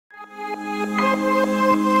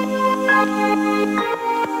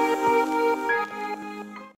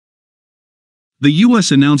The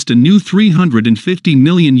US announced a new €350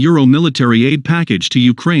 million military aid package to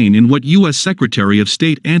Ukraine in what US Secretary of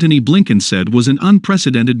State Antony Blinken said was an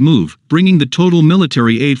unprecedented move, bringing the total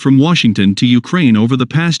military aid from Washington to Ukraine over the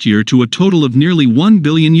past year to a total of nearly €1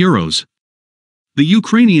 billion. The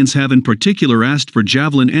Ukrainians have in particular asked for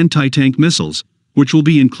Javelin anti-tank missiles, which will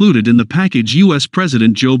be included in the package, US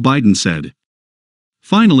President Joe Biden said.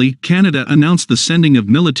 Finally, Canada announced the sending of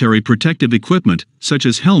military protective equipment, such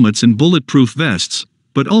as helmets and bulletproof vests,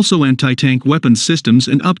 but also anti-tank weapons systems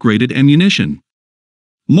and upgraded ammunition.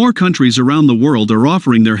 More countries around the world are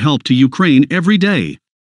offering their help to Ukraine every day.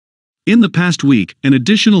 In the past week, an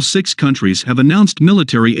additional 6 countries have announced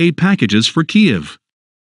military aid packages for Kyiv.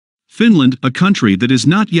 Finland, a country that is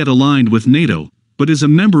not yet aligned with NATO, but is a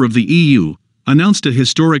member of the EU, announced a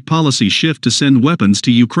historic policy shift to send weapons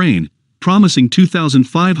to Ukraine, promising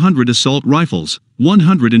 2,500 assault rifles,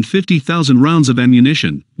 150,000 rounds of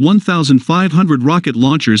ammunition, 1,500 rocket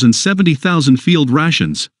launchers and 70,000 field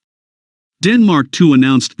rations. Denmark too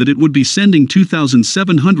announced that it would be sending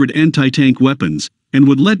 2,700 anti-tank weapons, and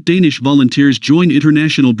would let Danish volunteers join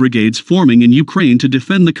international brigades forming in Ukraine to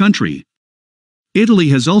defend the country. Italy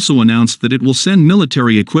has also announced that it will send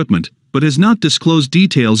military equipment, but has not disclosed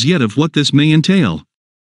details yet of what this may entail.